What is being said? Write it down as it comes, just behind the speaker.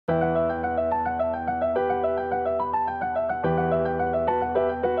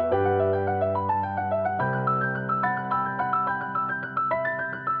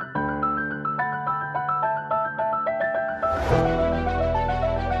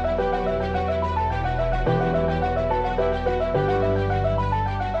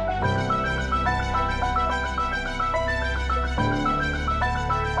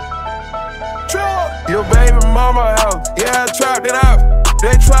Your baby mama house, yeah, I trapped it out.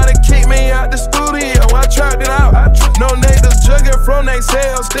 They try to kick me out the studio, I trapped it out. No niggas jugging from they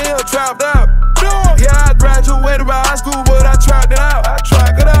cells, still trapped out. Yeah, I graduated by high school, but I trapped it out.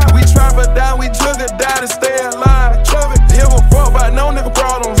 We trap it down, we jug it down and stay alive. Give a fuck about no nigga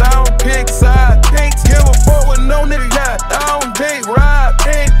problems, I don't pick sides. Give a fuck with no nigga got, I don't date ride.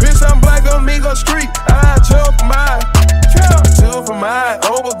 Bitch, I'm black amigo street, I chill for mine. Chill for mine,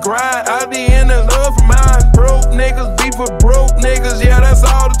 over grind, I be in the love for mine. Broke niggas beef for broke niggas, yeah, that's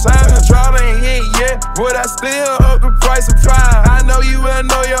all the time. Drop ain't hit yet, but I still up the price of fire. I know you will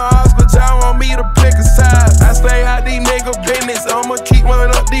know your odds, but y'all want me to pick a side. I stay out these nigga business, I'ma keep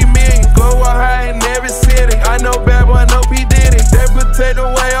running up these millions. Go high in every city, I know bad boy, I know P Diddy. They protect the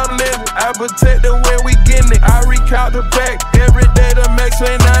way I'm living, I protect the way we getting it. I recount the pack every day to make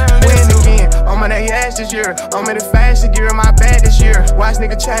sure nothing win again. I'm on that ass this year, I'm in the fashion gear, my bag this year. Watch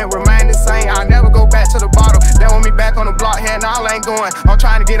nigga chain remain the same, I'll never go back to the bottle. They want me back on the block, here and all ain't going. I'm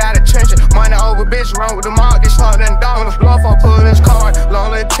trying to get out of trenches, money over bitch, run with the mark, this hunter and dog. Blow for pull this card,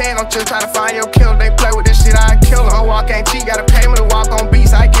 long little 10, I'm just trying to find your killer. They play with this shit, I kill them. I walk ain't cheap, gotta pay me to walk on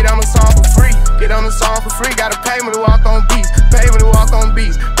beats. I get on the song for free, get on the song for free, gotta pay me to walk on beats, pay me to walk on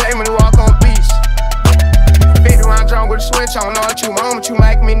beats, pay me to walk on beats. 50 round drum with a switch, I don't know what you want, but you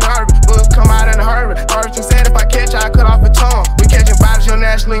make me nervous. Bullets come out in a hurry. Urgent said if I catch I cut off a tongue. We catching bodies, you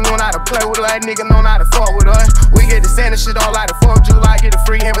nationally know how to play with us. That nigga know how to fuck with us. We get to send the shit all like the 4th of July, get a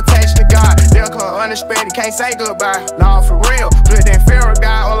free invitation to God. They'll come unexpected, can't say goodbye. Nah, for real. Good than fear of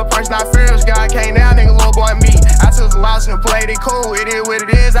God, all the person I fear is God. Can't now, nigga, little boy me. I took the loss and played it cool. It is what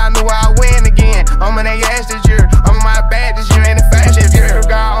it is, I knew I'd win again. I'm in their ass this year, I'm in my bag this year, in the fashion. Fear of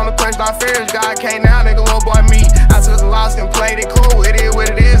God, all the person I fear is God. Can't now, nigga, little boy me. I took the loss and played it cool. It is what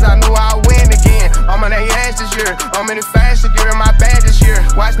it is, I knew I'd win again. I'm in their ass this year, I'm in the fashion gear, in my bag this year.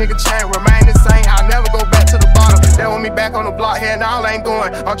 Watch nigga chain remain the same, I'll never go back to the bottom. They want me back on the block, here and all ain't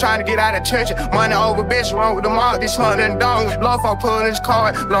going. I'm trying to get out of trenches, money over bitch, run with the mark, this hunter and dog. Blow for pulling this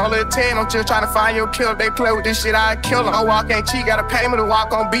card, long little 10, I'm just trying to find your killer. They play with this shit, I kill them. I walk ain't cheap, gotta pay me to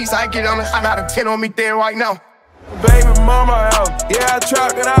walk on beats. I get on the, I got a 10 on me there right now. Baby mama house, yeah, I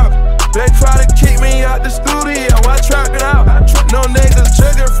trapped it out. They try to kick me out the studio, I trapped it out. No niggas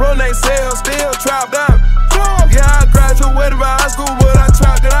jugging from they cells, still trapped out. Yeah, I graduated by high school, but I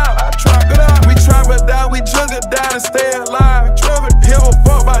trapped it out. We trap it down, we jug it down and stay alive. Give a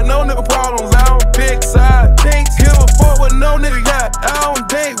fuck about no nigga problems, I don't pick sides. Give a fuck with no nigga got, I don't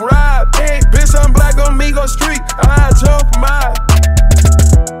date ride. Bitch, I'm black amigo street, I jump for mine.